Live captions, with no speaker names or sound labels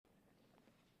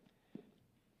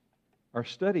Our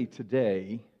study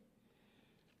today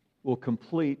will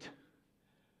complete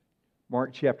Mark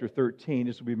chapter 13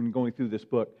 as we've been going through this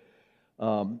book.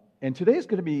 And today is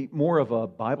going to be more of a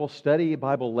Bible study, a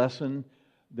Bible lesson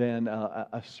than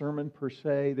a sermon per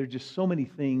se. There's just so many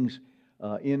things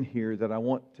in here that I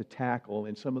want to tackle,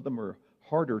 and some of them are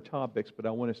harder topics, but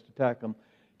I want us to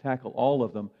tackle all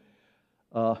of them.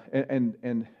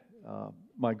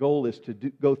 My goal is to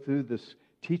go through this,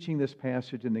 teaching this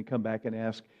passage, and then come back and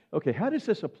ask, okay, how does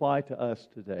this apply to us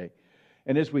today?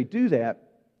 And as we do that,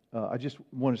 I just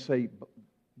want to say,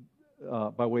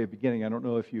 by way of beginning, I don't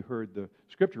know if you heard the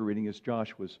scripture reading as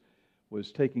Josh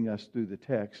was taking us through the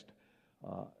text.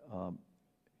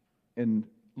 In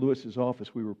Lewis's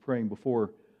office, we were praying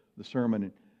before the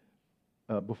sermon,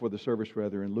 before the service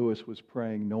rather, and Lewis was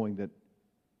praying knowing that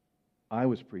I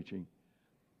was preaching,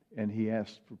 and he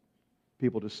asked for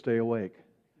people to stay awake.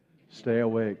 Stay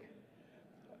awake.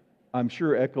 I'm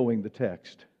sure echoing the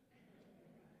text.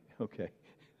 Okay.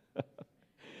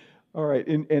 All right.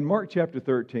 In Mark chapter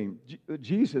 13,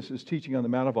 Jesus is teaching on the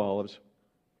Mount of Olives.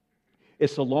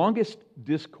 It's the longest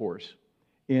discourse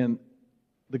in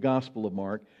the Gospel of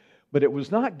Mark, but it was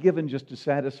not given just to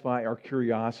satisfy our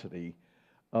curiosity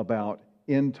about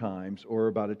end times or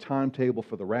about a timetable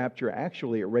for the rapture.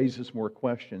 Actually, it raises more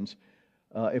questions.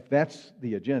 If that's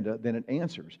the agenda, then it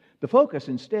answers. The focus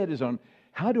instead is on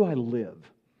how do I live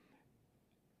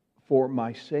for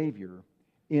my Savior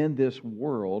in this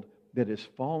world that is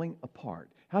falling apart?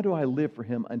 How do I live for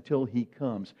Him until He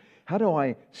comes? How do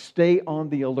I stay on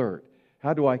the alert?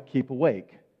 How do I keep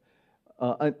awake?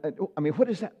 What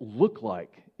does that look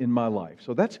like in my life?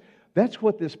 So that's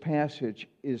what this passage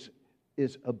is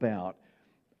about,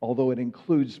 although it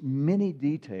includes many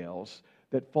details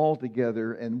that fall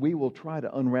together, and we will try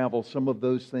to unravel some of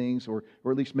those things, or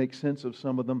at least make sense of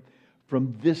some of them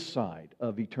from this side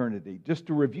of eternity. Just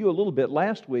to review a little bit,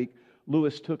 last week,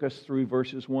 Lewis took us through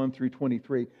verses 1 through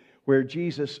 23, where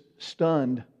Jesus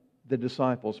stunned the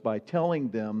disciples by telling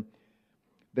them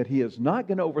that He is not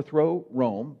going to overthrow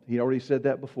Rome. He already said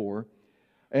that before.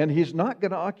 And He's not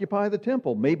going to occupy the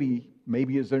temple. Maybe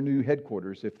as their new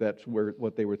headquarters, if that's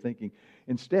what they were thinking.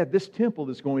 Instead, this temple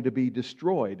is going to be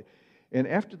destroyed. And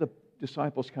after the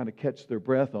disciples kind of catch their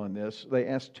breath on this, they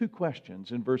ask two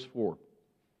questions in verse 4.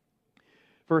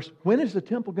 First, when is the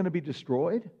temple going to be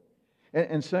destroyed?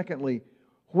 And secondly,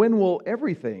 when will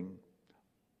everything,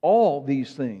 all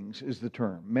these things is the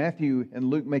term. Matthew and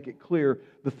Luke make it clear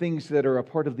the things that are a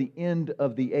part of the end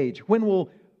of the age. When will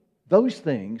those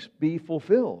things be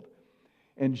fulfilled?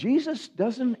 And Jesus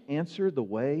doesn't answer the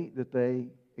way that they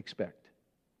expect.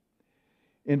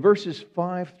 In verses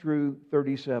 5 through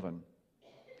 37,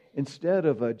 instead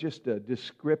of just a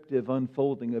descriptive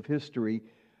unfolding of history,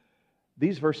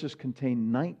 these verses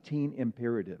contain 19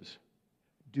 imperatives.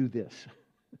 Do this.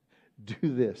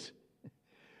 Do this.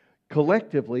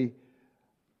 Collectively,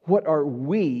 what are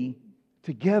we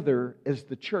together as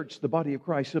the church, the body of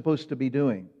Christ, supposed to be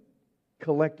doing?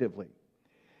 Collectively.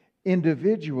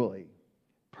 Individually.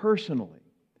 Personally.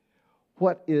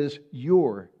 What is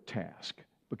your task?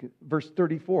 Because verse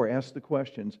 34 asks the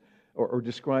questions or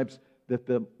describes that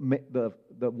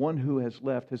the one who has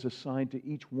left has assigned to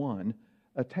each one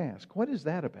a task. What is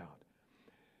that about?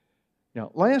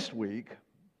 Now, last week,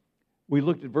 we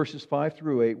looked at verses 5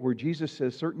 through 8 where Jesus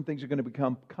says certain things are going to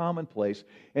become commonplace.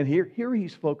 And here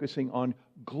He's focusing on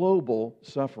global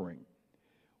suffering.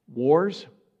 Wars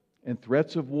and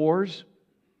threats of wars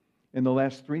in the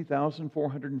last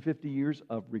 3,450 years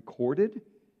of recorded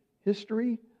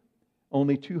history.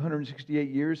 Only 268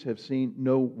 years have seen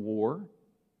no war.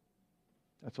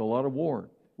 That's a lot of war.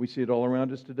 We see it all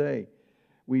around us today.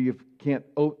 We can't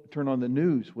turn on the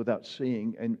news without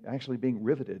seeing and actually being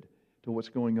riveted to what's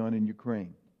going on in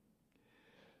Ukraine.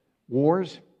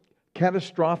 Wars,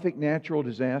 catastrophic natural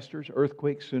disasters,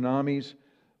 earthquakes, tsunamis,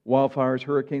 wildfires,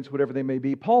 hurricanes, whatever they may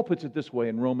be. Paul puts it this way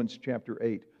in Romans chapter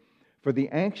 8. For the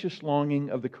anxious longing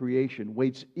of the creation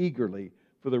waits eagerly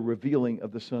for the revealing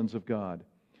of the sons of God.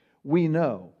 We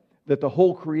know that the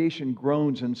whole creation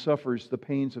groans and suffers the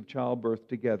pains of childbirth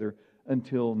together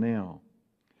until now.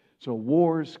 So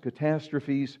wars,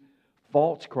 catastrophes,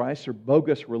 false Christs or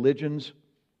bogus religions,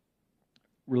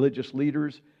 religious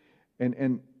leaders,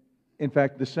 and in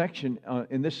fact,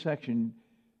 in this section,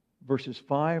 verses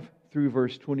 5 through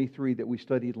verse 23 that we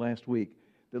studied last week,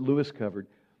 that Lewis covered,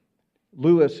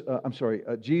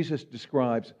 Jesus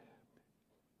describes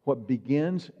what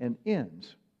begins and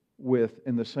ends with,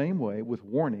 in the same way, with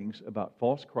warnings about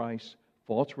false Christs,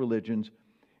 false religions.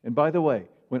 And by the way,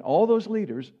 when all those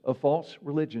leaders of false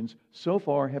religions so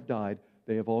far have died,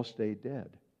 they have all stayed dead.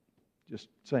 Just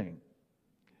saying.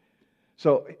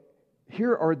 So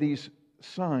here are these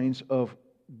signs of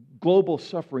global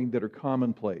suffering that are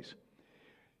commonplace.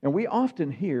 And we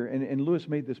often hear, and Lewis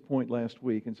made this point last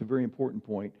week, and it's a very important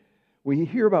point, we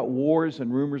hear about wars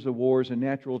and rumors of wars and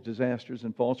natural disasters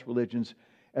and false religions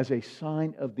as a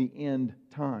sign of the end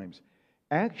times.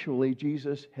 Actually,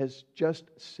 Jesus has just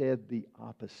said the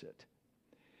opposite.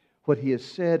 What he has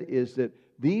said is that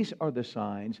these are the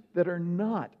signs that are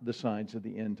not the signs of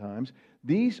the end times.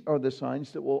 These are the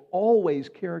signs that will always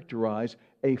characterize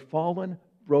a fallen,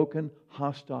 broken,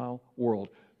 hostile world.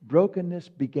 Brokenness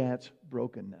begats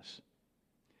brokenness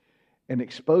and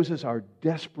exposes our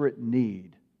desperate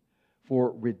need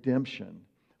for redemption,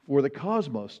 for the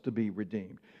cosmos to be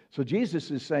redeemed. So Jesus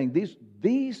is saying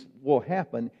these will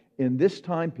happen in this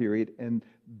time period, and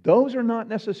those are not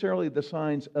necessarily the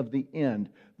signs of the end.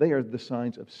 They are the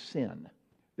signs of sin.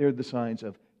 They're the signs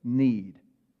of need.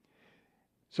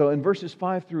 So in verses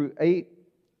 5 through 8,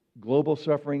 global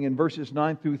suffering. In verses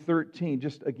 9 through 13,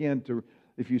 just again,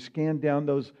 if you scan down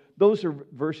those are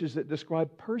verses that describe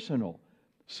personal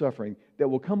suffering that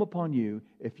will come upon you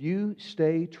if you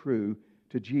stay true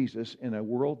to Jesus in a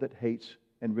world that hates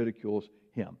and ridicules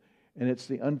Him. And it's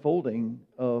the unfolding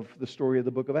of the story of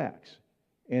the book of Acts.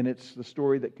 And it's the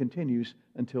story that continues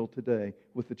until today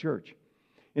with the church.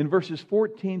 In verses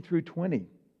 14 through 20,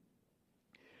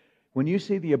 when you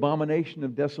see the abomination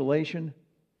of desolation,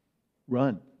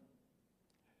 run.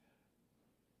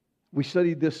 We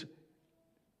studied this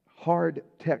hard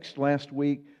text last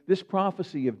week. This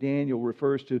prophecy of Daniel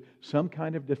refers to some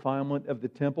kind of defilement of the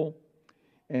temple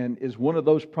and is one of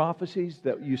those prophecies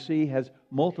that you see has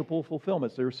multiple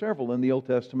fulfillments. There are several in the Old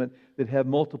Testament that have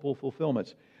multiple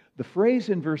fulfillments. The phrase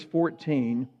in verse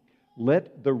 14,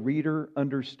 let the reader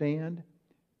understand,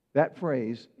 in that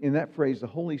phrase, the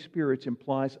Holy Spirit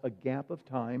implies a gap of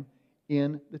time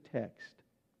in the text.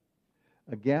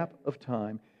 A gap of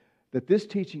time that this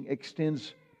teaching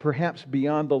extends perhaps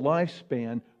beyond the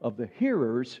lifespan of the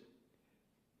hearers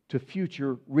to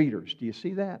future readers. Do you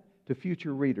see that? To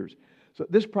future readers. So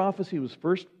this prophecy was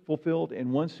first fulfilled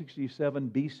in 167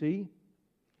 BC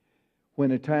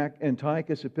when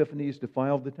Antiochus Epiphanes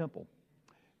defiled the temple.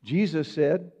 Jesus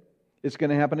said it's going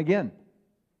to happen again.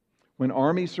 When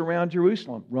armies surround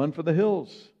Jerusalem, run for the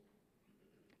hills.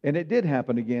 And it did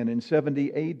happen again in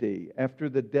 70 AD after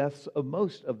the deaths of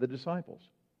most of the disciples.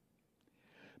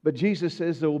 But Jesus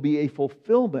says there will be a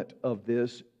fulfillment of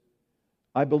this,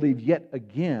 I believe, yet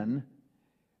again,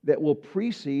 that will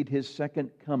precede His second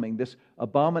coming, this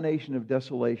abomination of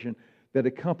desolation that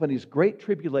accompanies great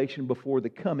tribulation before the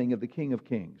coming of the King of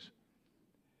Kings.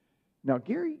 Now,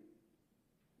 Gary,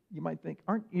 you might think,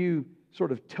 aren't you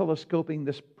sort of telescoping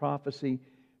this prophecy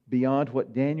beyond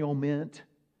what Daniel meant?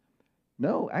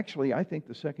 No, actually, I think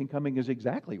the second coming is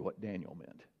exactly what Daniel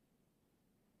meant.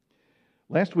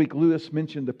 Last week, Lewis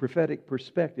mentioned the prophetic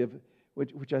perspective,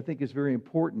 which I think is very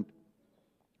important.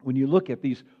 When you look at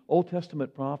these Old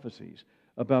Testament prophecies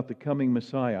about the coming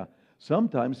Messiah,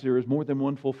 sometimes there is more than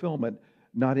one fulfillment,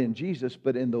 not in Jesus,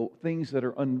 but in the things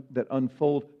that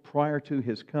unfold prior to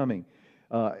His coming.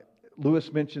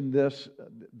 Lewis mentioned this,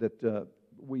 that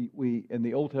we in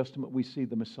the Old Testament we see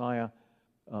the Messiah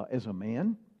as a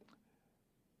man,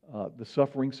 the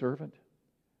suffering servant,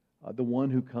 the one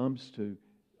who comes to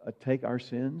take our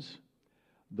sins,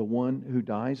 the one who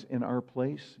dies in our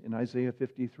place in Isaiah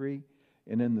 53.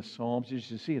 And in the Psalms, you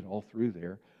see it all through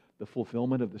there, the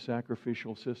fulfillment of the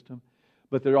sacrificial system.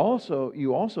 But you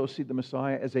also see the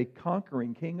Messiah as a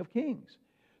conquering King of Kings.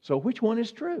 So which one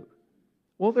is true?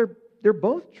 Well, they're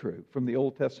both true from the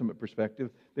Old Testament perspective.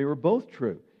 They were both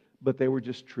true, but they were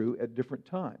just true at different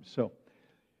times. So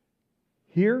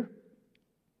here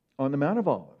on the Mount of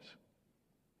Olives,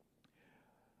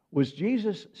 was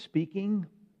Jesus speaking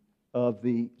of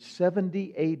the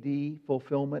 70 AD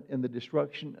fulfillment and the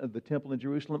destruction of the temple in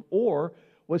Jerusalem, or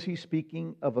was He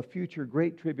speaking of a future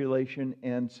great tribulation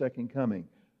and second coming?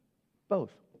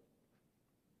 Both.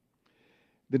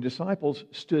 The disciples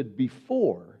stood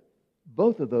before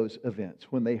both of those events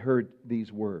when they heard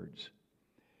these words.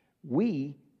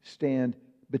 We stand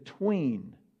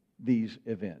between these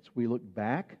events. We look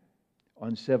back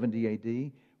on 70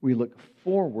 AD. We look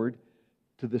forward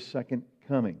to the second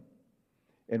coming.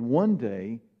 And one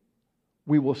day,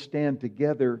 we will stand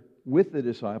together with the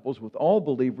disciples, with all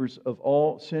believers of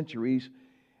all centuries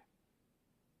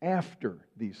after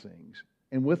these things,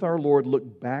 and with our Lord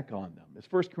look back on them. As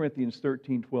 1 Corinthians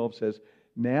 13:12 says,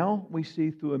 now we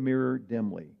see through a mirror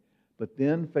dimly, but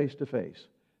then face to face.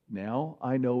 Now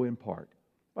I know in part.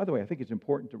 By the way, I think it's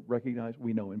important to recognize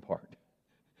we know in part.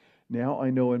 Now I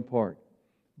know in part,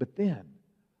 but then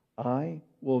I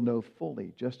will know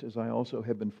fully, just as I also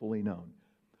have been fully known.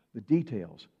 The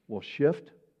details will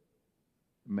shift.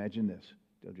 Imagine this.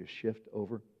 They'll just shift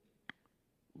over,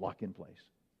 lock in place.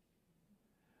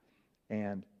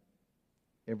 And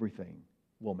everything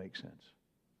will make sense.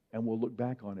 And we'll look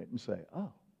back on it and say,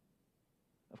 oh,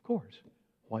 of course.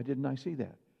 Why didn't I see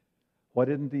that? Why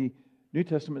didn't the New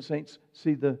Testament saints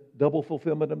see the double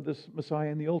fulfillment of this Messiah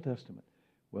in the Old Testament?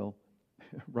 Well,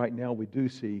 right now we do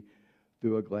see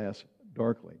through a glass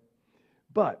darkly.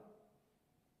 But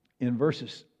in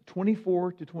verses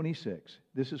 24 to 26,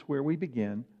 this is where we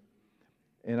begin.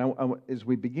 And as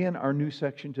we begin our new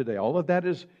section today, all of that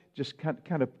is just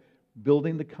kind of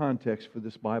building the context for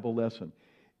this Bible lesson.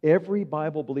 Every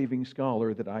Bible-believing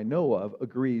scholar that I know of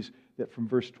agrees that from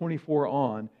verse 24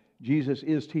 on, Jesus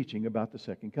is teaching about the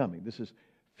second coming. This is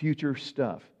future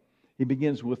stuff. He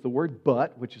begins with the word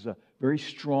but, which is a very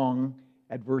strong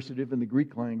adversative in the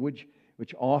Greek language,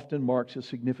 which often marks a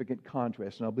significant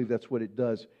contrast. And I believe that's what it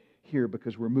does here,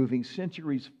 because we're moving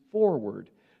centuries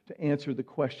forward to answer the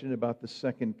question about the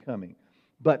second coming.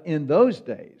 But in those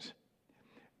days,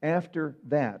 after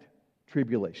that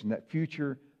tribulation, that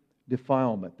future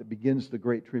defilement that begins the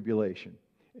Great Tribulation,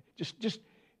 just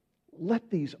let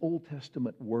these Old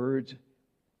Testament words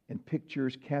and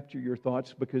pictures capture your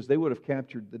thoughts, because they would have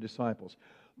captured the disciples.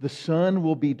 The sun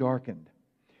will be darkened,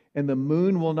 and the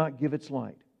moon will not give its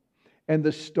light, and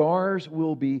the stars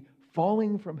will be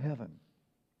falling from heaven.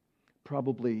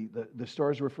 Probably the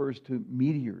stars refers to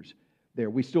meteors there.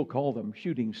 We still call them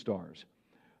shooting stars.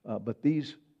 But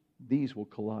these will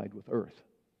collide with Earth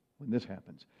when this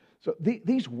happens. So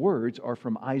these words are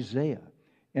from Isaiah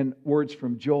and words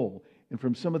from Joel and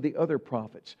from some of the other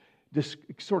prophets, just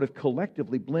sort of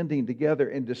collectively blending together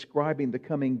and describing the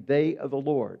coming day of the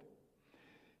Lord.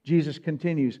 Jesus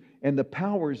continues, and the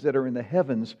powers that are in the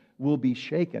heavens will be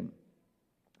shaken,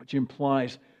 which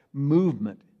implies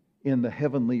movement in the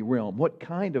heavenly realm. What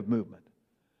kind of movement?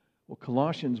 Well,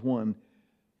 Colossians 1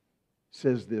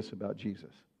 says this about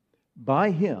Jesus.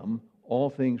 By Him, all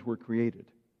things were created.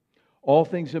 All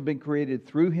things have been created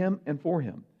through Him and for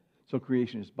Him. So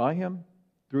creation is by Him,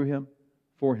 through Him,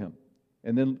 for Him.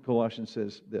 And then Colossians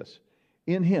says this.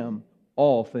 In Him,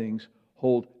 all things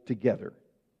hold together.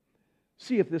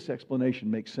 See if this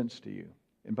explanation makes sense to you.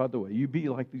 And by the way, you be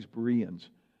like those Bereans,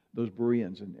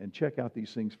 and check out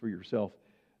these things for yourself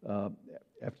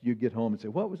after you get home and say,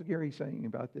 what was Gary saying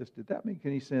about this? Did that make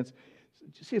any sense?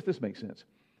 See if this makes sense.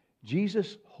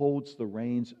 Jesus holds the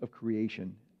reins of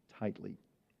creation tightly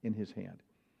in His hand.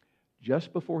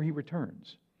 Just before He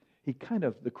returns,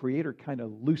 the Creator kind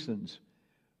of loosens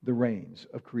the reins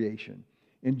of creation.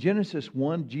 In Genesis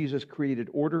 1, Jesus created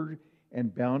order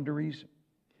and boundaries,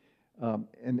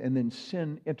 and then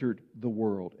sin entered the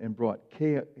world and brought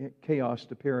chaos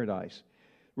to paradise,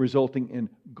 resulting in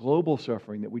global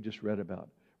suffering that we just read about,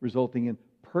 resulting in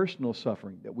personal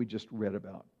suffering that we just read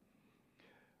about.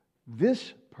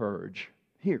 This purge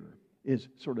here is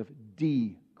sort of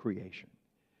de-creation.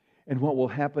 And what will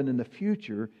happen in the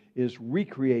future is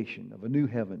recreation of a new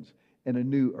heavens and a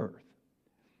new earth.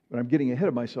 But I'm getting ahead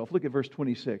of myself. Look at verse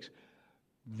 26.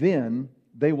 Then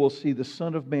they will see the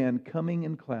Son of Man coming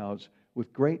in clouds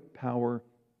with great power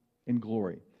and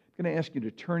glory. I'm going to ask you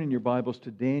to turn in your Bibles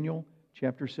to Daniel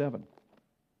chapter 7.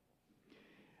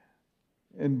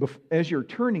 And as you're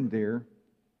turning there,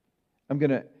 I'm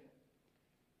going to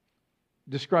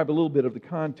describe a little bit of the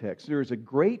context. There is a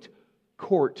great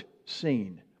court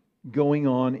scene going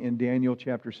on in Daniel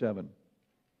chapter 7.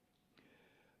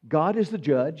 God is the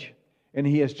judge, and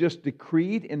He has just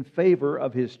decreed in favor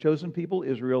of His chosen people,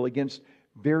 Israel, against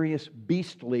various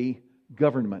beastly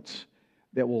governments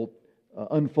that will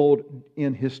unfold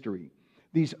in history.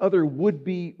 These other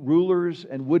would-be rulers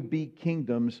and would-be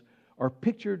kingdoms are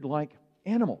pictured like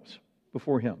animals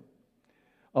before Him.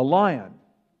 A lion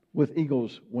with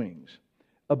eagle's wings,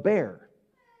 a bear,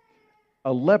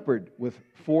 a leopard with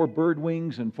 4 bird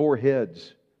wings and 4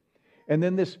 heads, and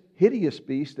then this hideous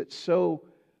beast that's so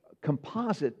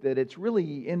composite that it's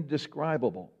really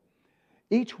indescribable.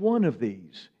 Each one of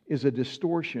these is a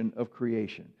distortion of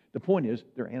creation. The point is,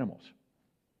 they're animals.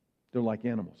 They're like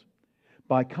animals.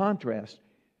 By contrast,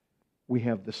 we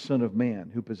have the Son of Man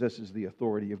who possesses the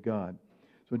authority of God.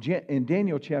 So in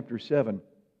Daniel chapter 7,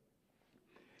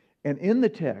 and in the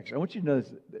text, I want you to know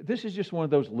this is just one of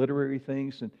those literary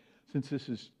things, and since this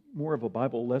is more of a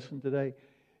Bible lesson today,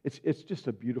 it's just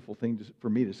a beautiful thing for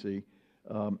me to see.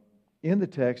 In the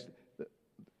text,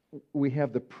 we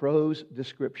have the prose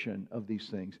description of these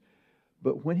things,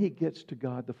 but when he gets to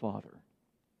God the Father,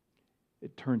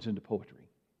 it turns into poetry.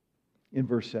 In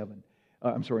verse 9.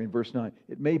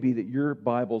 It may be that your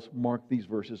Bibles mark these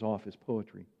verses off as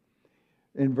poetry.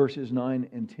 In verses 9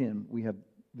 and 10, we have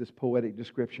this poetic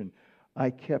description. I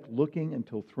kept looking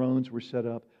until thrones were set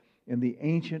up, and the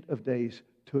Ancient of Days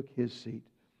took his seat.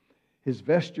 His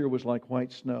vesture was like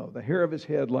white snow, the hair of his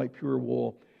head like pure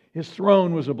wool. His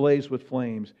throne was ablaze with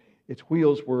flames. Its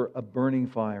wheels were a burning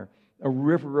fire. A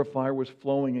river of fire was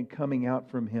flowing and coming out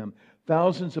from him.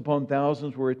 Thousands upon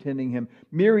thousands were attending him.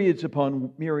 Myriads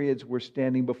upon myriads were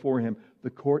standing before him. The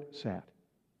court sat,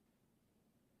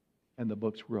 and the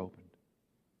books were opened.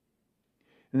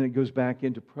 And then it goes back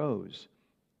into prose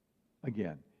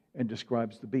again and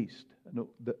describes the beast,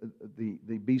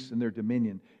 the beast and their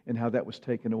dominion, and how that was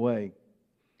taken away.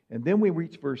 And then we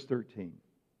reach verse 13.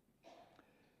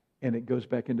 And it goes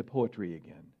back into poetry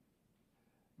again.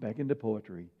 Back into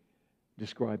poetry,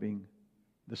 describing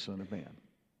the Son of Man.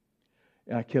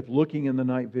 And I kept looking in the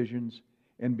night visions,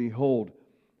 and behold,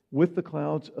 with the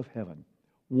clouds of heaven,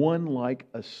 one like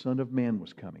a Son of Man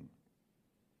was coming.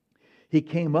 He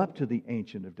came up to the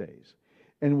Ancient of Days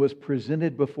and was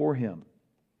presented before him.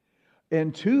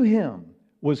 And to him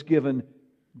was given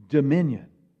dominion.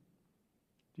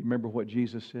 Do you remember what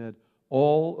Jesus said?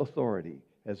 All authority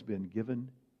has been given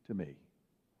to me.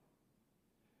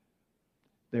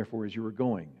 Therefore, as you are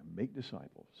going, make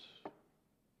disciples.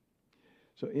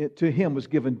 So to him was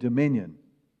given dominion,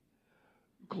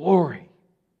 glory,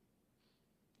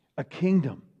 a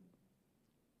kingdom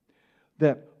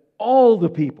that all the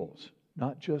peoples,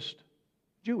 not just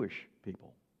Jewish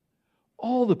people,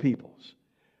 all the peoples,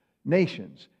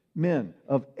 nations, men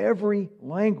of every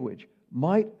language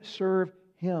might serve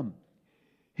him.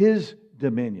 His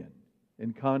dominion,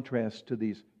 in contrast to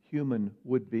these human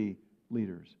would-be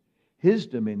leaders. His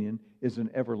dominion is an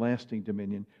everlasting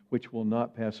dominion which will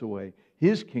not pass away.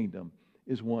 His kingdom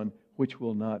is one which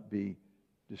will not be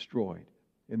destroyed.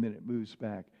 And then it moves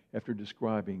back after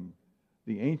describing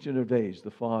the Ancient of Days,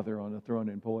 the Father on the throne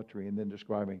in poetry, and then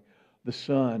describing the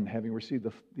Son having received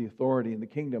the authority and the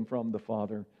kingdom from the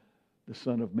Father, the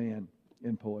Son of Man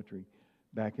in poetry,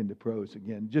 back into prose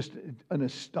again. Just an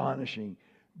astonishing,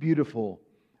 beautiful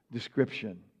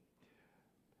description.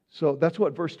 So that's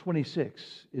what verse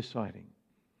 26 is citing.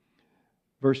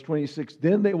 Verse 26,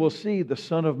 then they will see the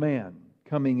Son of Man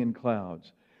coming in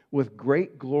clouds with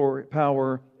great glory,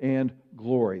 power and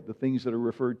glory, the things that are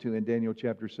referred to in Daniel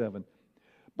chapter 7.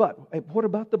 But what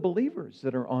about the believers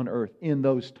that are on earth in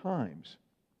those times?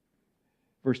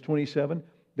 Verse 27,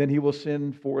 then he will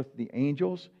send forth the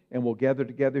angels and will gather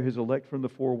together his elect from the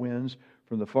four winds,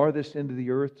 from the farthest end of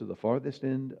the earth to the farthest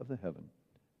end of the heaven.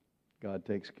 God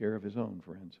takes care of his own,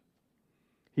 friends.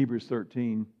 Hebrews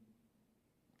 13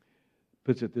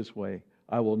 puts it this way,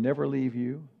 I will never leave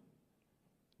you,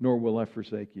 nor will I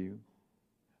forsake you.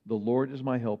 The Lord is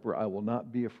my helper. I will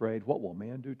not be afraid. What will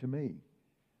man do to me?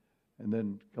 And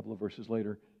then a couple of verses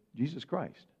later, Jesus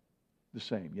Christ, the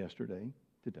same yesterday,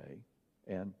 today,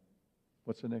 and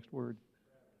what's the next word?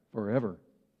 Forever.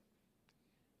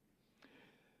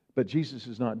 But Jesus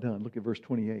is not done. Look at verse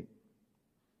 28.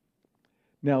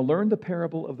 Now learn the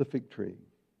parable of the fig tree.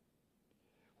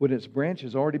 When its branch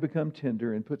has already become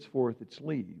tender and puts forth its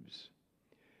leaves,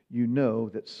 you know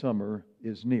that summer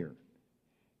is near.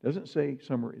 It doesn't say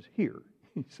summer is here.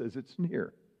 He says it's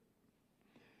near.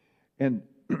 And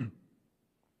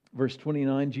verse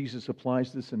 29, Jesus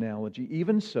applies this analogy.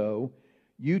 Even so,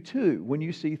 you too, when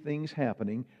you see things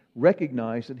happening,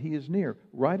 recognize that He is near,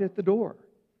 right at the door.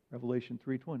 Revelation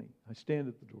 3:20. I stand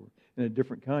at the door in a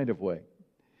different kind of way.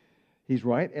 He's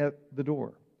right at the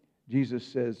door. Jesus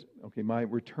says, okay, my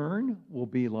return will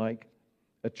be like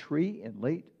a tree in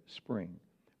late spring.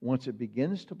 Once it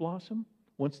begins to blossom,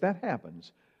 once that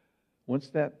happens, once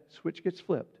that switch gets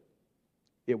flipped,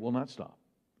 it will not stop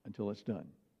until it's done.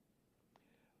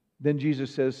 Then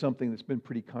Jesus says something that's been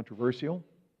pretty controversial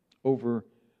over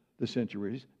the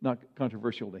centuries. Not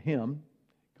controversial to Him,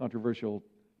 controversial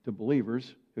to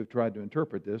believers who've tried to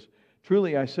interpret this.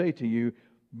 Truly I say to you,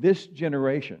 this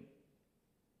generation,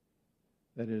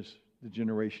 that is, the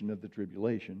generation of the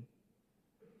tribulation,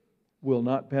 will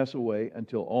not pass away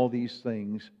until all these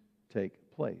things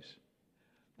take place.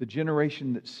 The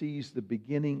generation that sees the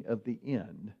beginning of the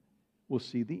end will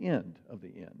see the end of the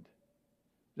end.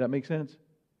 Does that make sense?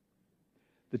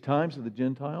 The times of the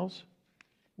Gentiles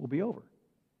will be over.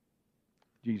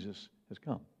 Jesus has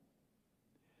come.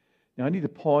 Now I need to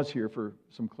pause here for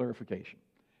some clarification,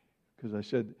 because I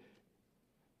said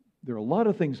there are a lot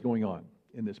of things going on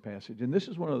in this passage, and this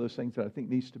is one of those things that I think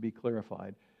needs to be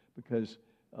clarified, because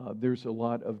there's a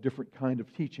lot of different kind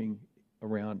of teaching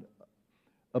around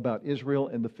about Israel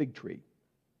and the fig tree.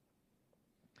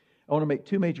 I want to make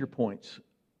two major points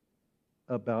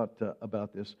about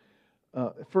this.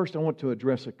 First, I want to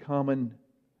address a common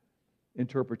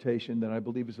interpretation that I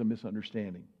believe is a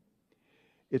misunderstanding.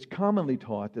 It's commonly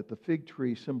taught that the fig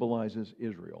tree symbolizes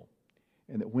Israel,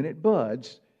 and that when it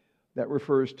buds, that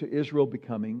refers to Israel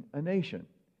becoming a nation.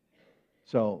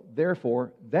 So,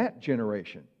 therefore, that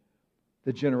generation,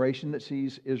 the generation that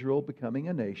sees Israel becoming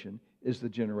a nation, is the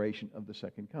generation of the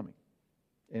second coming.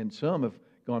 And some have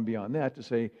gone beyond that to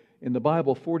say, in the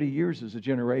Bible, 40 years is a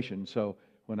generation. So,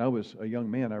 when I was a young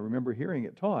man, I remember hearing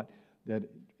it taught that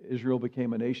Israel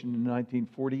became a nation in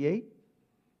 1948,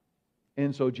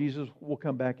 and so Jesus will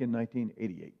come back in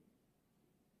 1988.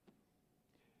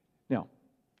 Now,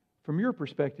 from your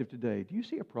perspective today, do you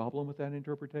see a problem with that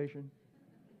interpretation?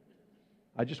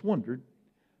 I just wondered,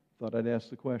 thought I'd ask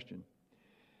the question.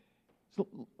 So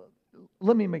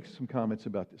let me make some comments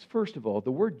about this. First of all,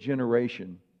 the word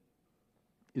generation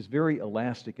is very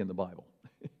elastic in the Bible.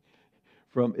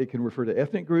 It can refer to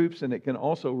ethnic groups, and it can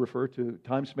also refer to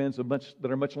time spans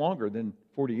that are much longer than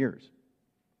 40 years.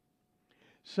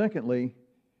 Secondly,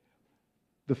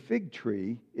 the fig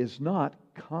tree is not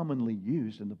commonly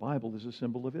used in the Bible as a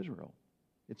symbol of Israel.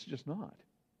 It's just not.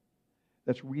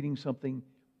 That's reading something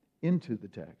into the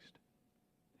text.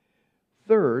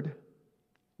 Third,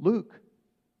 Luke,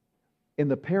 in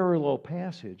the parallel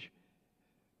passage,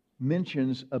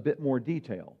 mentions a bit more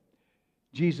detail.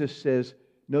 Jesus says,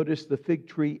 notice the fig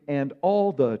tree and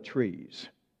all the trees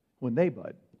when they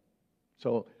bud.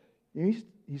 So he's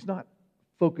not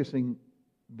focusing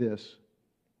this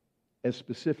as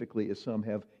specifically as some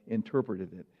have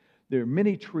interpreted it. There are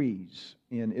many trees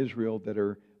in Israel that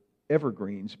are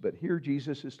evergreens, but here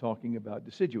Jesus is talking about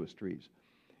deciduous trees.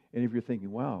 And if you're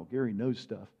thinking, wow, Gary knows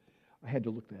stuff, I had to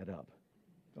look that up.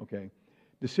 Okay?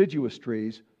 Deciduous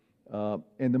trees,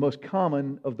 and the most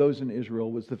common of those in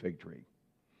Israel was the fig tree.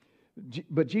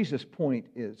 But Jesus' point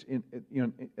is, in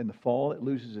the fall, it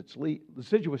loses its leaves.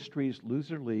 Deciduous trees lose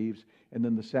their leaves, and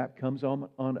then the sap comes on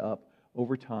up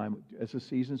over time as the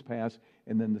seasons pass,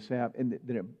 and then the sap, and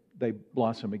then they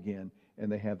blossom again, and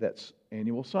they have that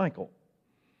annual cycle.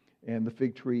 And the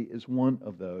fig tree is one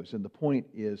of those. And the point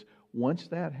is, once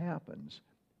that happens,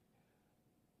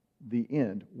 the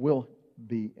end will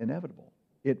be inevitable.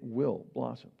 It will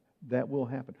blossom. That will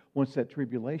happen. Once that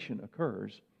tribulation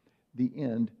occurs, the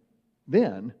end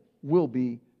then will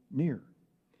be near.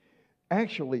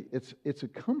 Actually, it's a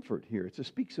comfort here. It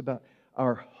speaks about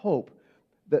our hope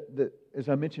that, as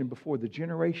I mentioned before, the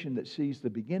generation that sees the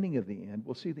beginning of the end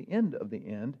will see the end of the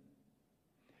end.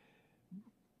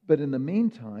 But in the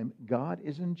meantime, God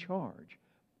is in charge.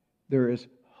 There is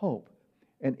hope.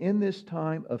 And in this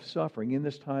time of suffering, in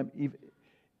this time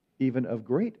even of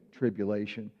great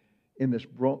tribulation, in this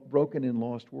broken and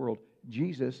lost world,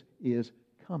 Jesus is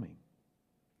coming.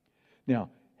 Now,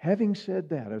 having said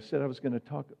that, I said I was going to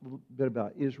talk a little bit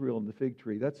about Israel and the fig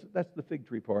tree. That's the fig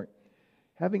tree part.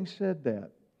 Having said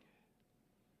that,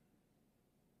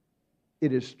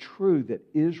 it is true that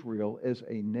Israel as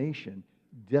a nation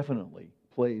definitely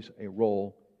plays a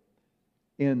role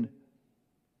in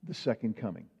the second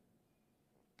coming.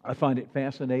 I find it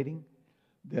fascinating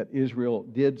that Israel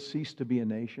did cease to be a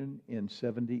nation in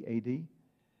 70 A.D.,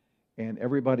 and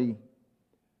everybody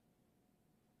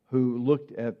who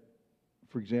looked at,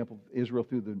 for example, Israel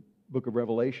through the book of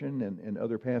Revelation and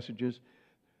other passages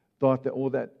thought that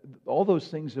all those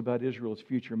things about Israel's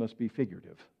future must be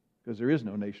figurative, because there is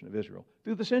no nation of Israel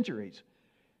through the centuries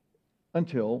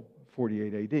until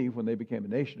 48 A.D. when they became a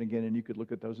nation again, and you could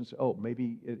look at those and say, oh,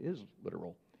 maybe it is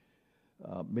literal.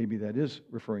 Maybe that is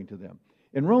referring to them.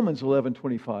 In Romans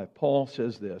 11:25, Paul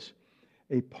says this,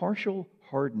 a partial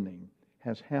hardening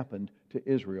has happened to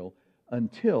Israel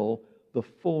until the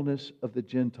fullness of the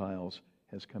Gentiles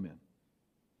has come in.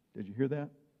 Did you hear that?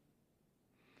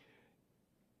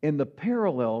 In the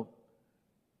parallel,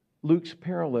 Luke's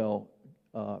parallel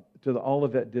to the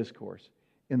Olivet Discourse,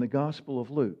 in the Gospel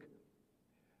of Luke,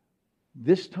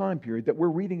 this time period that we're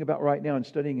reading about right now and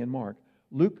studying in Mark,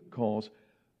 Luke calls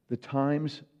the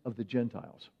times of the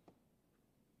Gentiles.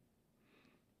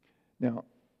 Now,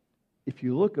 if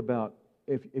you look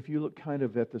kind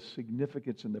of at the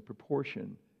significance and the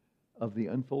proportion of the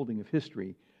unfolding of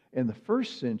history, in the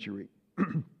first century,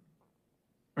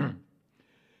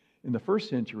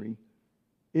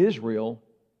 Israel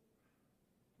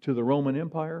to the Roman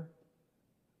Empire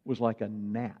was like a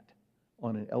gnat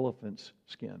on an elephant's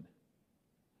skin.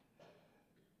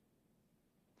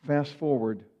 Fast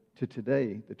forward to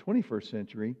today, the 21st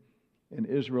century, and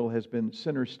Israel has been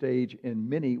center stage in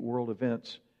many world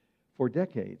events for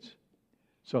decades.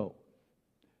 So,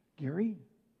 Gary,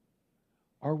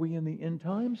 are we in the end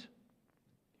times?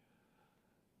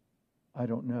 I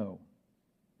don't know,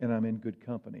 and I'm in good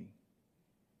company.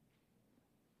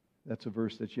 That's a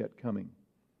verse that's yet coming.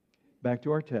 Back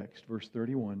to our text, verse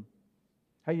 31.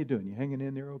 How you doing? You hanging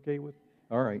in there okay with?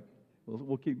 All right.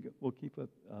 We'll keep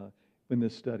in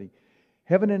this study.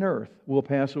 Heaven and earth will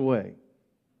pass away,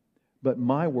 but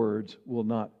my words will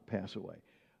not pass away.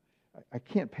 I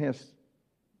can't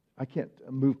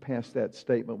move past that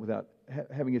statement without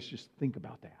having us just think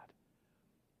about that.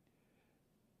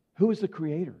 Who is the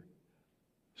Creator?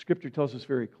 Scripture tells us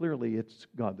very clearly it's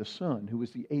God the Son who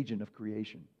is the agent of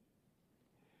creation.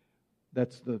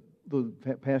 That's the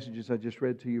passages I just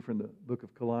read to you from the book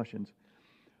of Colossians.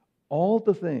 All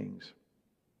the things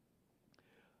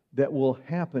that will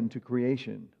happen to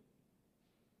creation,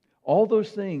 all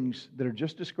those things that are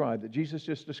just described, that Jesus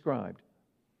just described,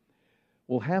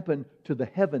 will happen to the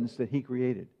heavens that He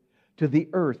created, to the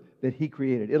earth that He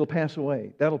created. It'll pass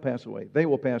away. That'll pass away. They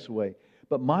will pass away.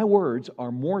 But my words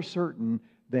are more certain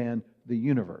than the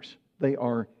universe. They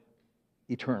are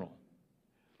eternal.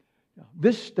 Now,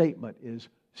 this statement is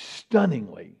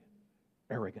stunningly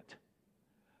arrogant,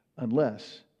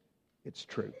 unless it's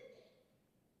true.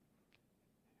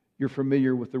 You're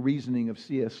familiar with the reasoning of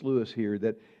C.S. Lewis here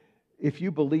that if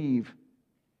you do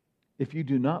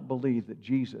not believe that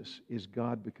Jesus is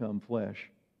God become flesh,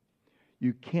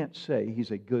 you can't say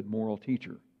He's a good moral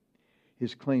teacher.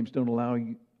 His claims don't allow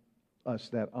us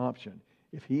that option.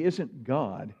 If He isn't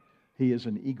God, He is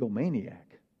an egomaniac.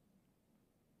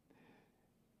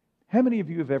 How many of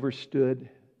you have ever stood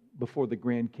before the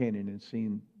Grand Canyon and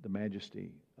seen the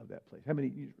majesty of that place? How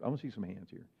many? I want to see some hands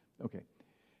here. Okay.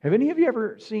 Have any of you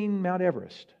ever seen Mount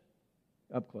Everest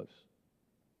up close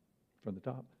from the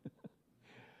top?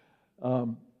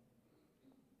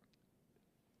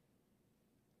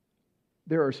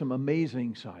 There are some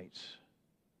amazing sights,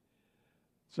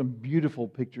 some beautiful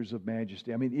pictures of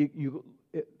majesty. I mean,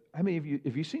 how many of you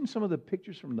have you seen some of the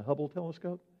pictures from the Hubble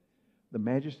telescope? The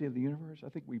majesty of the universe? I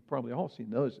think we've probably all seen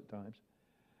those at times.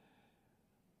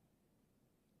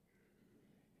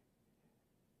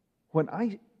 When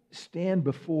I stand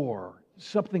before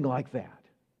something like that,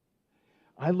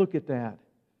 I look at that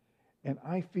and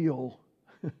I feel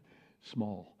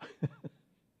small.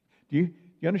 Do you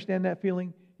understand that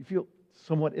feeling? You feel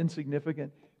somewhat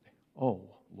insignificant?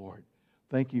 Oh, Lord,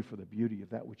 thank you for the beauty of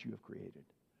that which you have created.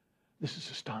 This is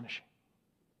astonishing.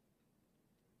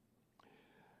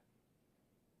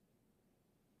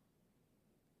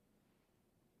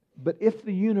 But if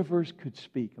the universe could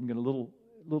speak, I'm going to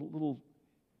little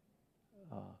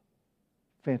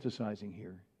fantasizing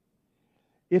here.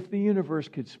 If the universe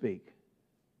could speak,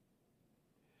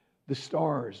 the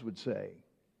stars would say,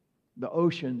 the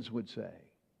oceans would say,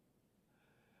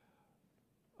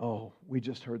 oh, we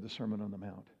just heard the Sermon on the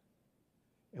Mount,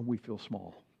 and we feel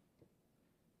small.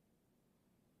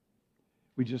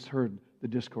 We just heard the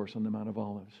discourse on the Mount of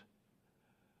Olives.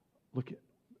 Look at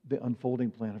the unfolding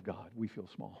plan of God. We feel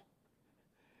small.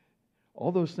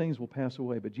 All those things will pass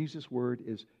away, but Jesus' word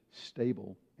is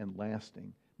stable and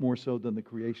lasting, more so than the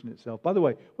creation itself. By the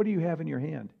way, what do you have in your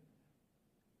hand?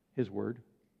 His word.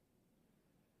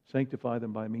 Sanctify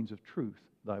them by means of truth.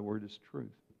 Thy word is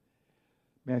truth.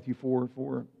 Matthew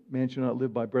 4:4, man shall not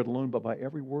live by bread alone, but by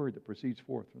every word that proceeds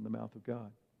forth from the mouth of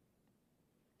God.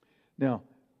 Now,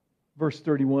 verse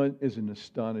 31 is an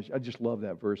astonishing. I just love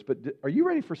that verse. But are you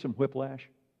ready for some whiplash?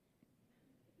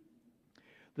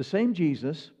 The same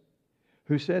Jesus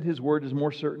who said His word is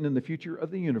more certain than the future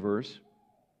of the universe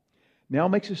now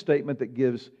makes a statement that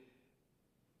gives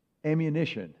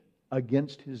ammunition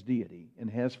against His deity and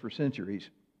has for centuries.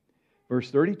 Verse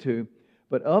 32,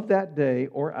 but of that day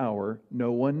or hour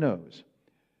no one knows,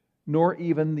 nor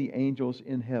even the angels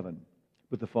in heaven,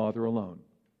 but the Father alone.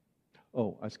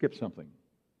 Oh, I skipped something.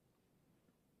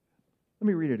 Let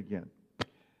me read it again.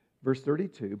 Verse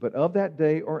 32, but of that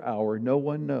day or hour no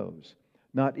one knows,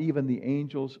 not even the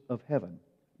angels of heaven,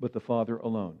 but the Father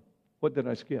alone. What did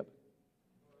I skip?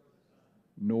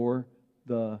 Nor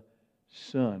the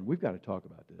Son. We've got to talk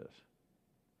about this.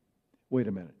 Wait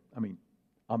a minute. I mean,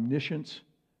 omniscience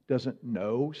doesn't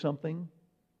know something?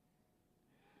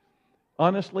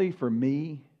 Honestly, for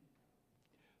me,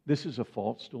 this is a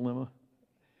false dilemma.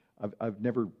 I've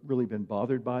never really been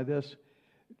bothered by this.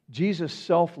 Jesus'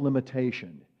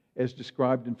 self-limitation, as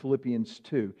described in Philippians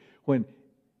 2, when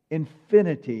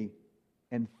infinity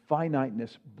and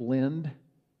finiteness blend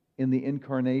in the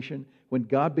incarnation, when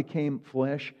God became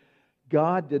flesh,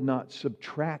 God did not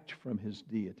subtract from His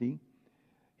deity.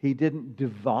 He didn't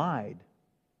divide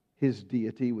His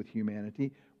deity with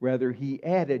humanity. Rather, He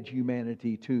added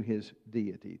humanity to His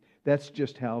deity. That's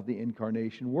just how the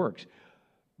incarnation works.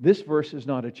 This verse is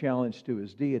not a challenge to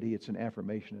His deity, it's an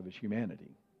affirmation of His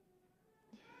humanity.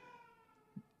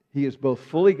 He is both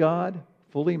fully God,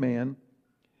 fully man,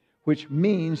 which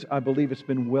means, I believe it's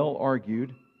been well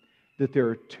argued, that there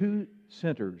are two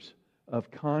centers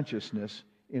of consciousness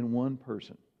in one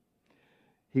person.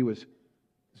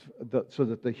 So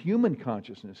that the human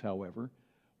consciousness, however,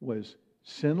 was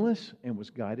sinless and was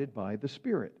guided by the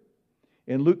Spirit.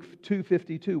 In Luke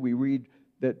 2:52, we read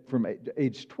that from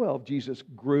age 12, Jesus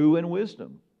grew in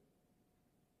wisdom.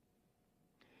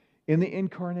 In the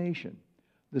incarnation,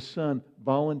 the Son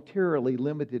voluntarily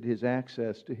limited his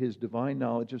access to his divine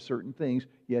knowledge of certain things,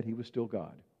 yet he was still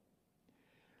God.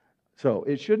 So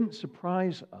it shouldn't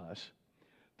surprise us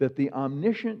that the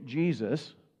omniscient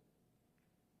Jesus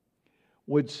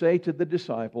would say to the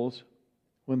disciples,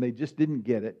 when they just didn't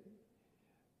get it,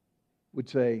 would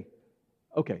say,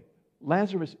 okay,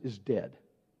 Lazarus is dead.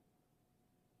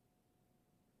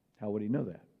 How would he know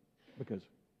that? Because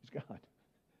he's God.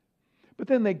 But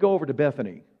then they go over to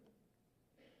Bethany,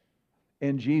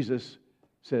 and Jesus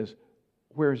says,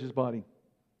 where is his body?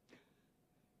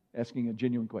 Asking a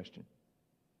genuine question.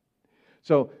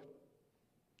 So,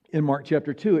 in Mark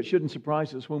chapter 2, it shouldn't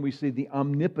surprise us when we see the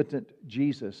omnipotent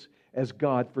Jesus as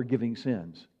God forgiving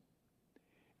sins.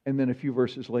 And then a few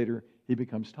verses later, he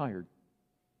becomes tired.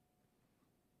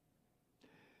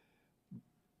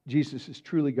 Jesus is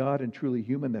truly God and truly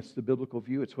human. That's the biblical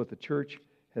view. It's what the church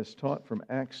has taught from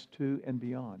Acts 2 and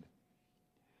beyond.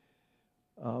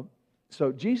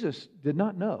 So Jesus did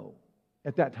not know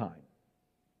at that time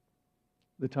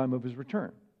the time of his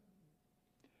return.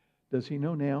 Does he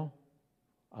know now?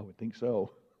 I would think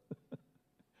so.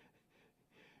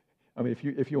 I mean,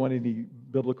 if you want any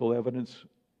biblical evidence,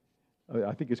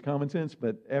 I think it's common sense,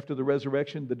 but after the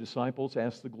resurrection, the disciples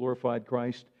asked the glorified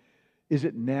Christ, is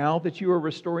it now that you are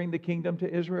restoring the kingdom to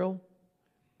Israel?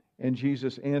 And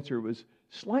Jesus' answer was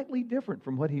slightly different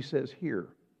from what he says here.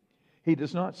 He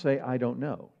does not say, I don't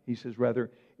know. He says,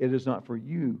 rather, it is not for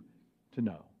you to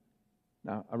know.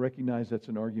 Now, I recognize that's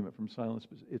an argument from silence,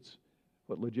 but it's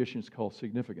what logicians call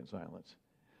significant silence.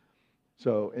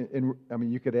 So,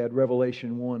 you could add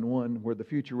Revelation 1:1, where the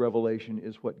future revelation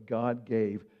is what God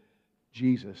gave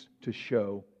Jesus to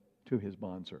show to his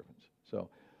bondservants. So,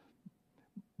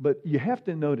 but you have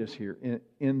to notice here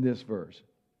in this verse,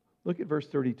 look at verse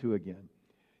 32 again.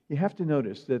 You have to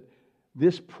notice that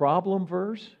this problem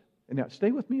verse, and now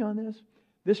stay with me on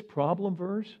this problem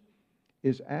verse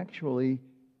is actually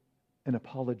an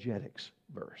apologetics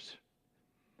verse.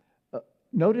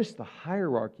 Notice the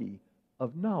hierarchy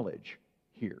of knowledge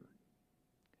here.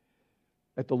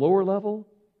 At the lower level,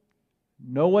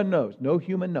 no one knows. No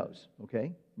human knows.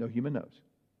 Okay? No human knows.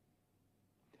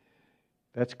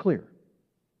 That's clear.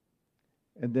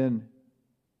 And then,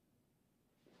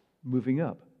 moving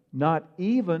up, not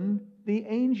even the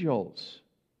angels.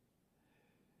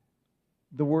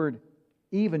 The word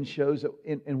even shows that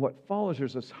in what follows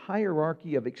there's this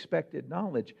hierarchy of expected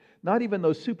knowledge. Not even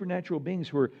those supernatural beings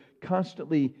who are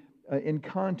constantly in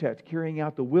contact, carrying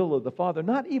out the will of the Father,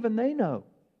 not even they know.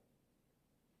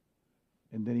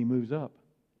 And then he moves up.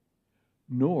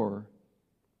 Nor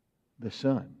the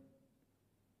Son.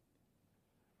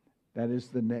 That is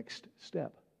the next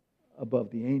step above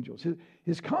the angels.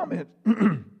 His comment,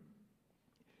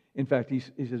 in fact, he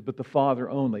says, but the Father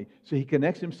only. So he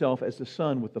connects himself as the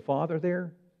Son with the Father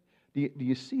there. Do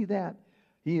you see that?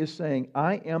 He is saying,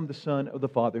 I am the Son of the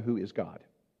Father who is God.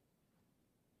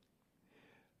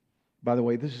 By the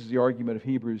way, this is the argument of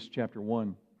Hebrews chapter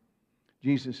 1.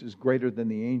 Jesus is greater than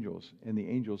the angels, and the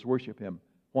angels worship him.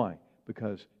 Why?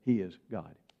 Because he is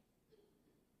God.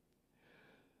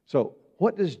 So,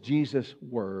 what does Jesus'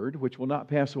 word, which will not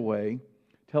pass away,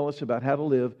 tell us about how to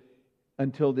live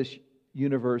until this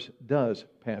universe does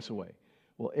pass away?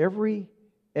 Well, every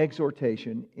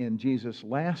exhortation in Jesus'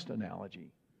 last analogy,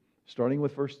 starting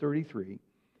with verse 33,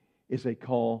 is a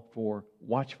call for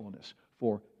watchfulness,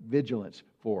 for vigilance,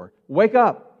 for wake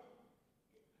up.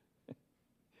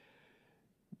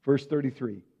 Verse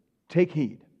 33, take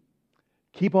heed,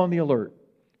 keep on the alert,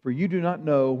 for you do not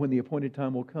know when the appointed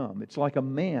time will come. It's like a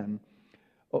man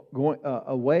going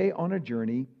away on a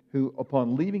journey who,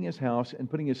 upon leaving his house and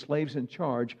putting his slaves in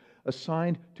charge,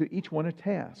 assigned to each one a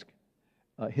task,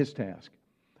 his task.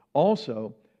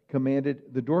 Also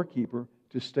commanded the doorkeeper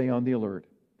to stay on the alert.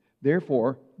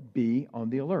 Therefore, be on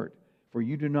the alert, for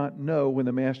you do not know when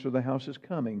the master of the house is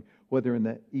coming, whether in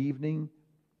the evening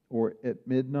or at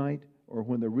midnight or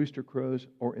when the rooster crows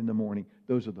or in the morning.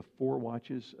 Those are the 4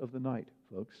 watches of the night,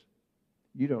 folks.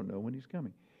 You don't know when he's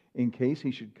coming. In case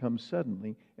he should come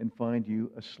suddenly and find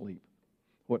you asleep.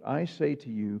 What I say to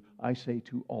you, I say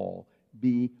to all,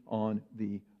 be on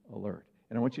the alert.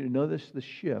 And I want you to notice the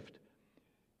shift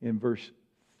in verse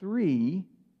 3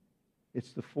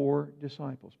 It's the four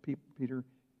disciples, Peter,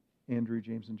 Andrew,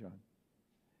 James, and John.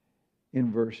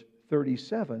 In verse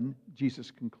 37,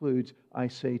 Jesus concludes, I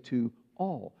say to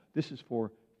all. This is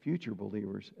for future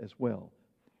believers as well.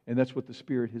 And that's what the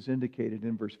Spirit has indicated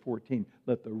in verse 14.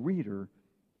 Let the reader,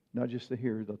 not just the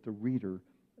hearer, let the reader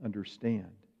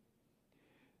understand.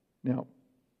 Now,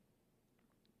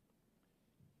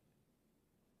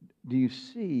 do you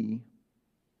see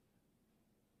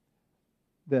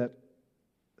that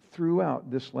throughout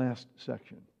this last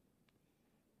section,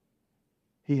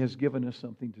 He has given us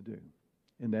something to do,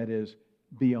 and that is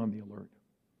be on the alert.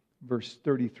 Verse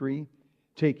 33,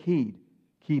 take heed,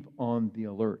 keep on the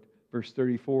alert. Verse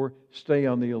 34, stay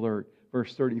on the alert.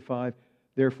 Verse 35,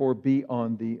 therefore be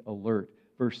on the alert.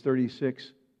 Verse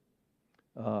 36,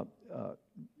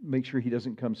 make sure He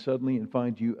doesn't come suddenly and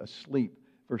find you asleep.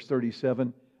 Verse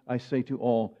 37, I say to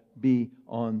all, be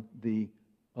on the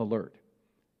alert.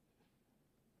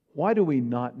 Why do we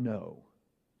not know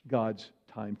God's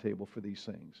timetable for these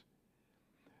things?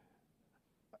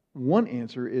 One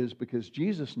answer is because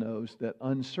Jesus knows that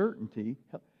uncertainty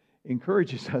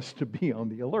encourages us to be on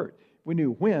the alert. If we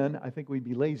knew when, I think we'd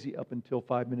be lazy up until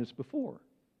 5 minutes before.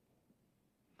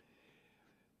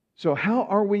 So how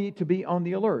are we to be on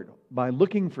the alert? By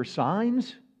looking for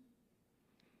signs?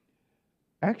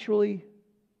 Actually,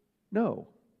 no.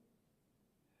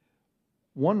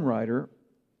 One writer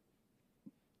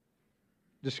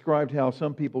described how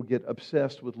some people get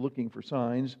obsessed with looking for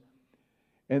signs,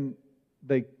 and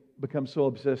they become so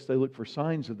obsessed they look for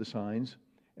signs of the signs,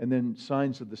 and then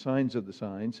signs of the signs of the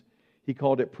signs. He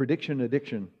called it prediction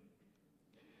addiction.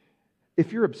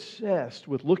 If you're obsessed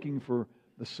with looking for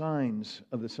the signs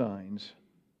of the signs,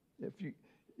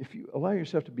 if you allow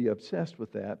yourself to be obsessed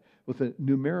with that, with a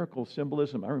numerical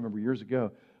symbolism, I remember years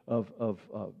ago of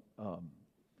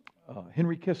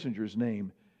Henry Kissinger's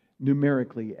name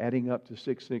numerically adding up to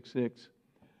 666,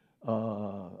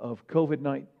 of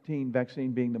COVID-19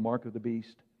 vaccine being the mark of the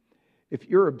beast. If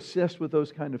you're obsessed with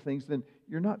those kind of things, then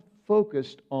you're not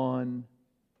focused on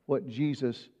what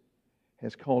Jesus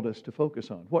has called us to focus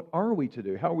on. What are we to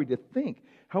do? How are we to think?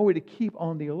 How are we to keep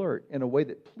on the alert in a way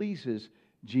that pleases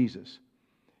Jesus?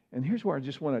 And here's where I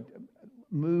just want to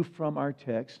move from our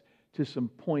text to some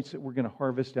points that we're going to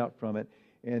harvest out from it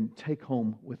and take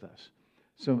home with us.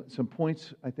 Some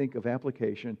points, I think, of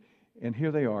application, and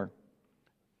here they are.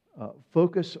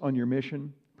 Focus on your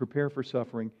mission, prepare for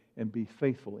suffering, and be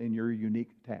faithful in your unique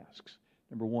tasks.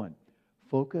 Number one,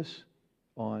 focus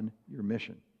on your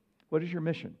mission. What is your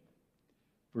mission?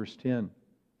 Verse 10,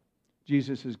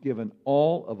 Jesus has given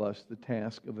all of us the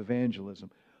task of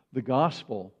evangelism. The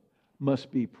gospel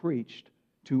must be preached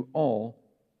to all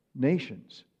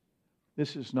nations.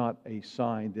 This is not a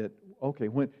sign that, okay,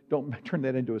 don't turn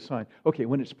that into a sign. Okay,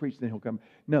 when it's preached, then He'll come.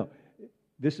 No,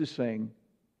 this is saying,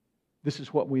 this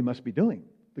is what we must be doing.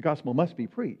 The gospel must be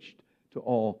preached to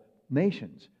all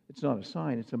nations. It's not a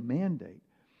sign, it's a mandate.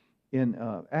 In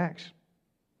Acts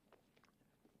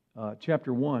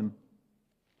chapter 1,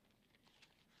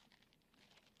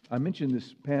 I mentioned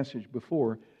this passage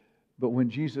before, but when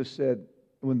Jesus said,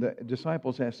 when the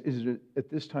disciples asked, is it at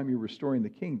this time you're restoring the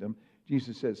kingdom?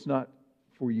 Jesus said, it's not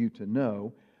for you to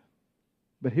know,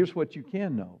 but here's what you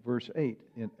can know. Verse 8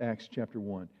 in Acts chapter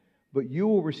 1. But you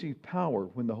will receive power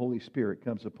when the Holy Spirit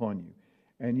comes upon you,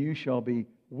 and you shall be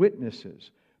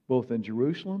witnesses, both in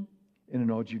Jerusalem and in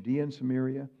all Judea and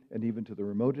Samaria, and even to the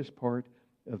remotest part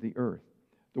of the earth.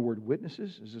 The word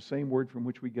witnesses is the same word from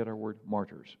which we get our word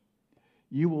martyrs.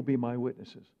 You will be my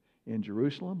witnesses in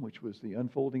Jerusalem, which was the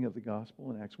unfolding of the gospel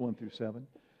in Acts 1 through 7.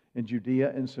 In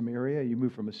Judea and Samaria, you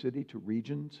move from a city to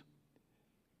regions,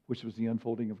 which was the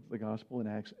unfolding of the gospel in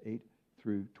Acts 8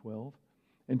 through 12.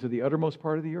 And to the uttermost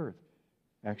part of the earth.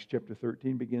 Acts chapter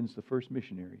 13 begins the first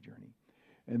missionary journey.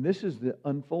 And this is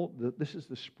this is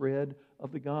the spread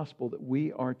of the gospel that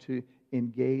we are to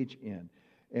engage in.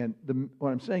 And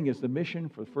what I'm saying is the mission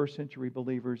for first century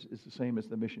believers is the same as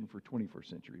the mission for 21st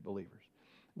century believers.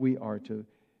 We are to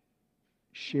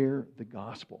share the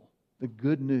gospel, the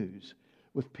good news,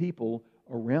 with people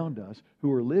around us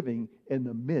who are living in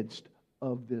the midst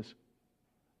of this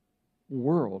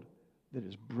world that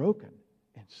is broken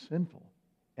and sinful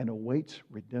and awaits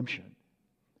redemption.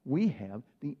 We have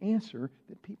the answer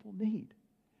that people need.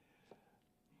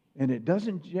 And it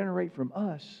doesn't generate from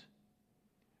us.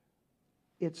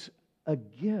 It's a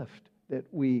gift that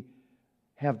we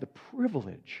have the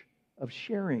privilege of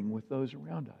sharing with those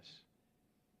around us.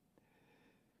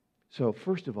 So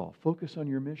first of all, focus on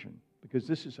your mission, because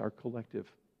this is our collective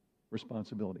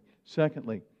responsibility.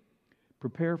 Secondly,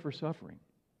 prepare for suffering.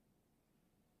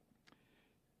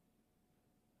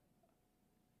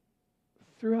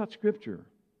 throughout Scripture,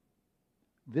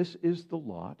 this is the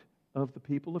lot of the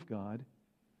people of God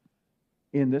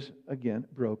in this, again,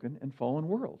 broken and fallen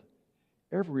world.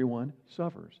 Everyone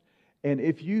suffers. And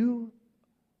if you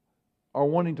are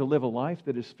wanting to live a life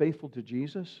that is faithful to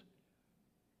Jesus,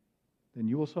 then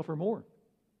you will suffer more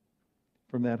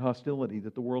from that hostility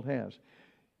that the world has.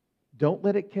 Don't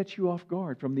let it catch you off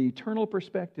guard. From the eternal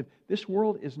perspective, this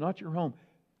world is not your home.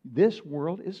 This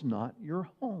world is not your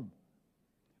home.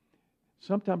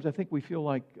 Sometimes I think we feel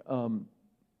like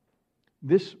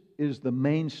this is the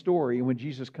main story, and when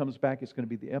Jesus comes back, it's going to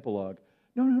be the epilogue.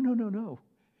 No.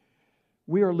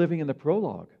 We are living in the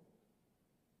prologue.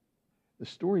 The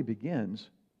story begins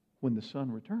when the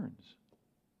Son returns.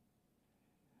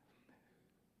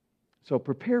 So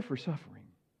prepare for suffering.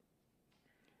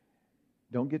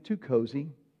 Don't get too cozy.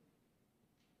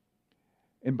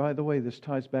 And by the way, this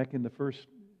ties back in the first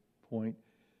point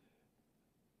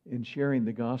in sharing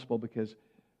the gospel, because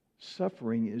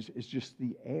suffering is just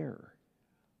the air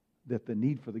that the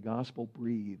need for the gospel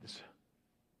breathes.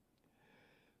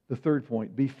 The third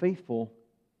point, be faithful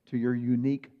to your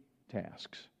unique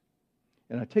tasks.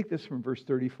 And I take this from verse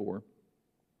 34,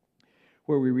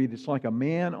 where we read, it's like a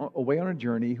man away on a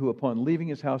journey who, upon leaving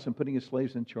his house and putting his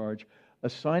slaves in charge,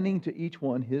 assigning to each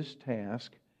one his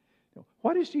task.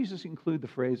 Why does Jesus include the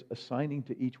phrase assigning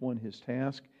to each one his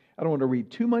task? I don't want to read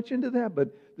too much into that, but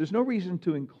there's no reason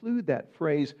to include that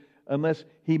phrase unless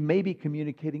he may be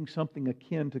communicating something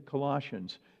akin to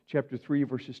Colossians chapter 3,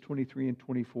 verses 23 and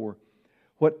 24.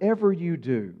 Whatever you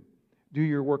do, do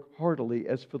your work heartily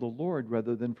as for the Lord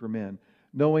rather than for men,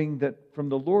 knowing that from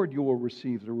the Lord you will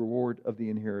receive the reward of the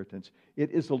inheritance.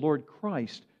 It is the Lord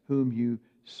Christ whom you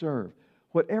serve.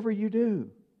 Whatever you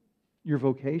do, your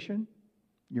vocation,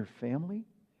 your family,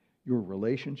 your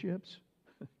relationships,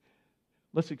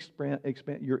 let's expand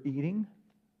your eating,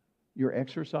 your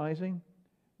exercising,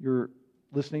 your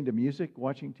listening to music,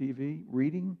 watching TV,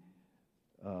 reading,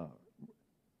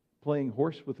 playing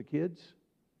horse with the kids.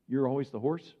 You're always the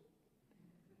horse,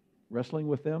 wrestling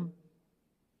with them.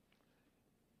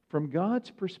 From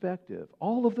God's perspective,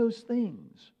 all of those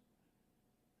things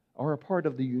are a part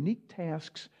of the unique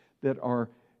tasks that are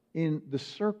in the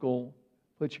circle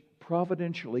which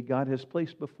providentially God has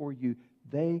placed before you.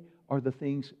 They are the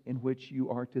things in which you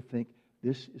are to think,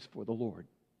 this is for the Lord.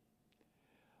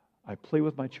 I play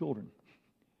with my children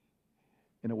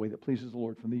in a way that pleases the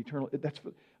Lord from the eternal.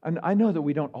 And I know that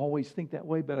we don't always think that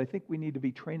way, but I think we need to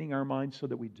be training our minds so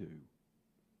that we do.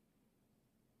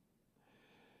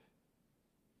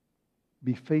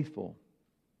 Be faithful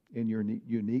in your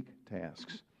unique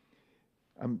tasks.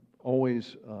 I'm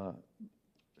always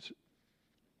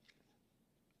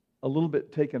a little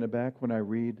bit taken aback when I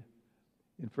read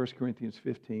in 1 Corinthians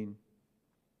 15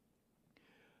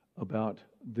 about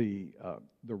the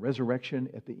resurrection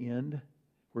at the end,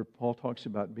 where Paul talks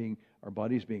about our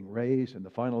bodies being raised in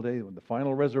the final day, when the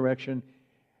final resurrection.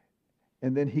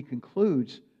 And then he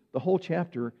concludes the whole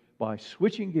chapter by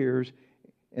switching gears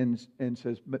and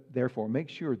says, therefore, make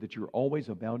sure that you're always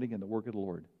abounding in the work of the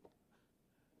Lord.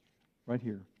 Right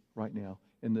here, right now,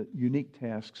 in the unique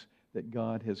tasks that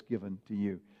God has given to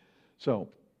you. So,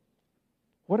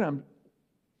 what I'm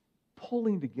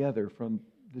pulling together from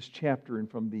this chapter and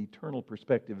from the eternal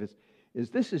perspective is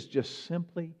this is just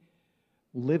simply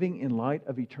living in light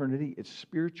of eternity. It's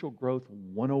spiritual growth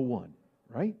 101,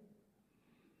 right?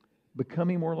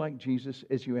 Becoming more like Jesus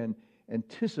as you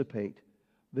anticipate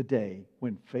the day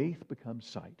when faith becomes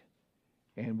sight,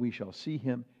 and we shall see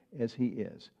Him as He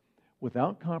is,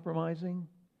 without compromising,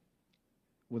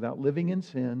 without living in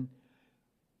sin,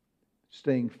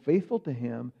 staying faithful to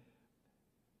Him.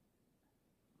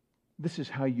 This is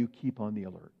how you keep on the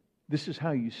alert. This is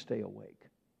how you stay awake.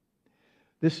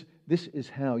 This is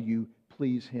how you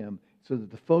please Him, so that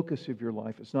the focus of your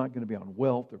life is not going to be on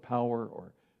wealth or power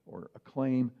or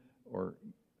acclaim or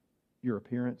your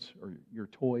appearance or your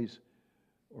toys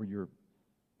or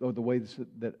the ways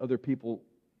that other people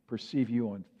perceive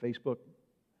you on Facebook.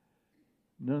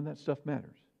 None of that stuff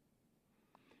matters.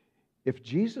 If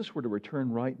Jesus were to return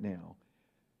right now,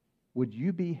 would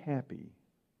you be happy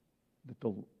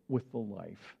with the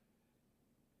life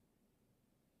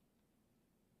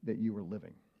that you were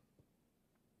living?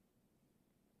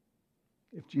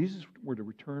 If Jesus were to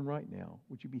return right now,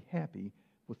 would you be happy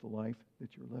with the life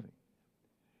that you're living?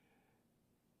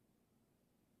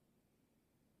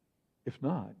 If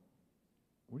not,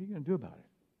 what are you going to do about it?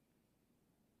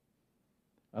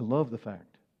 I love the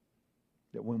fact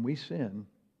that when we sin,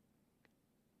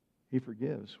 He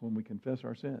forgives when we confess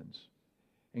our sins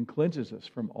and cleanses us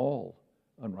from all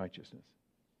unrighteousness.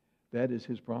 That is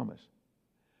His promise.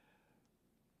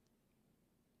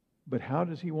 But how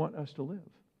does He want us to live?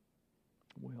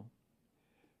 Well,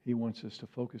 He wants us to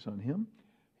focus on Him.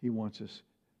 He wants us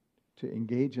to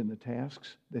engage in the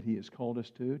tasks that He has called us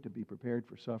to be prepared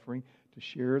for suffering, to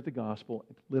share the gospel,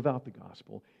 live out the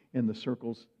gospel in the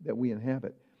circles that we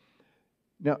inhabit.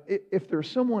 Now, if there's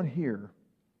someone here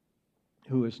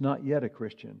who is not yet a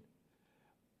Christian,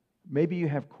 maybe you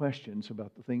have questions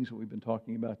about the things that we've been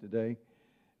talking about today,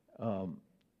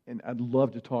 and I'd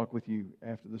love to talk with you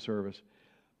after the service.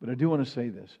 But I do want to say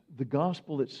this. The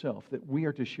gospel itself that we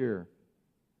are to share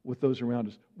with those around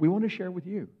us, we want to share with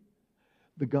you.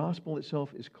 The gospel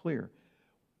itself is clear.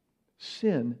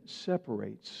 Sin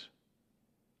separates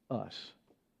us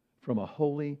from a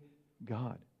holy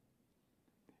God.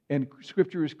 And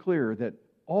Scripture is clear that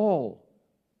all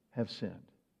have sinned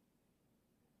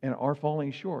and are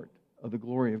falling short of the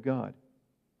glory of God.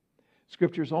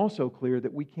 Scripture is also clear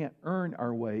that we can't earn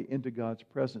our way into God's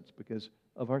presence because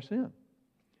of our sin.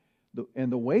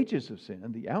 And the wages of sin,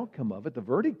 the outcome of it, the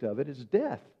verdict of it is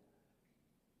death.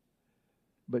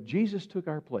 But Jesus took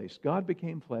our place. God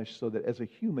became flesh so that as a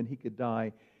human He could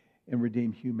die and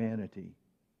redeem humanity.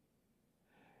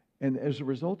 And as a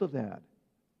result of that,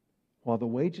 while the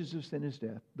wages of sin is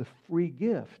death, the free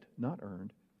gift, not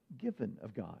earned, given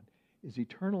of God, is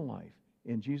eternal life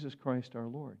in Jesus Christ our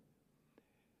Lord.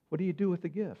 What do you do with the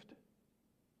gift?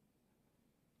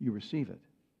 You receive it.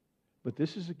 But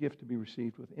this is a gift to be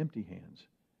received with empty hands.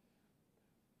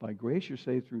 By grace you're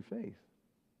saved through faith.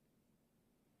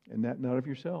 And that not of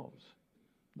yourselves,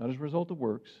 not as a result of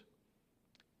works,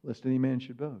 lest any man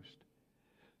should boast.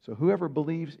 So whoever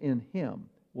believes in Him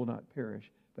will not perish,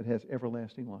 but has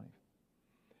everlasting life.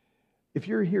 If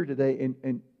you're here today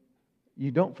and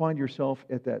you don't find yourself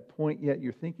at that point yet,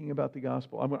 you're thinking about the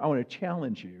gospel, I want to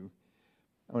challenge you.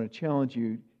 I want to challenge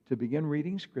you to begin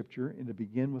reading Scripture and to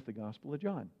begin with the Gospel of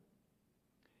John.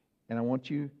 And I want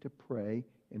you to pray,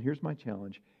 and here's my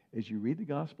challenge. As you read the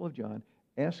Gospel of John,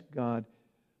 ask God,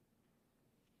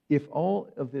 if all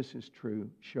of this is true,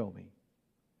 show me.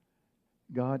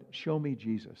 God, show me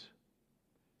Jesus.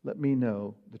 Let me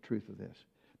know the truth of this.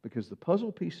 Because the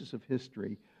puzzle pieces of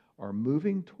history are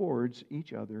moving towards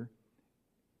each other,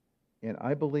 and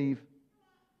I believe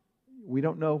we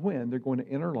don't know when they're going to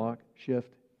interlock,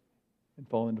 shift, and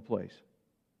fall into place.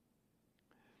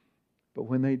 But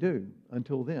when they do,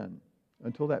 until then,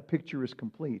 until that picture is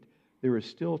complete, there is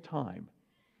still time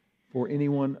for any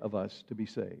one of us to be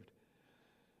saved.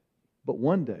 But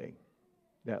one day,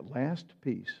 that last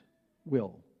piece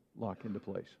will lock into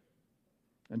place.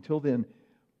 Until then,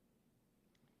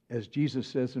 as Jesus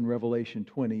says in Revelation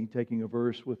 20, taking a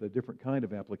verse with a different kind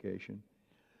of application,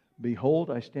 behold,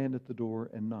 I stand at the door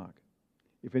and knock.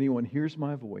 If anyone hears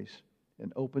my voice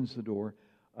and opens the door,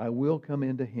 I will come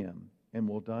into him and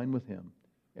will dine with him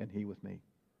and he with me.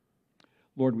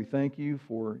 Lord, we thank you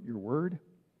for your word.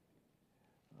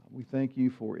 We thank you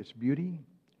for its beauty.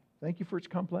 Thank you for its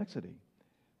complexity.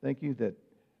 Thank you that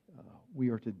we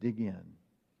are to dig in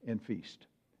and feast.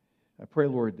 I pray,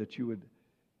 Lord, that you would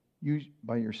use,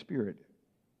 by your Spirit,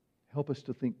 help us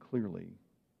to think clearly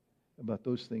about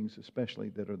those things, especially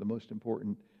that are the most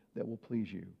important, that will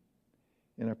please you.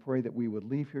 And I pray that we would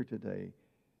leave here today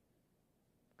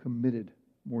committed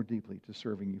more deeply to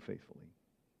serving you faithfully.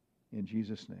 In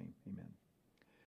Jesus' name, amen.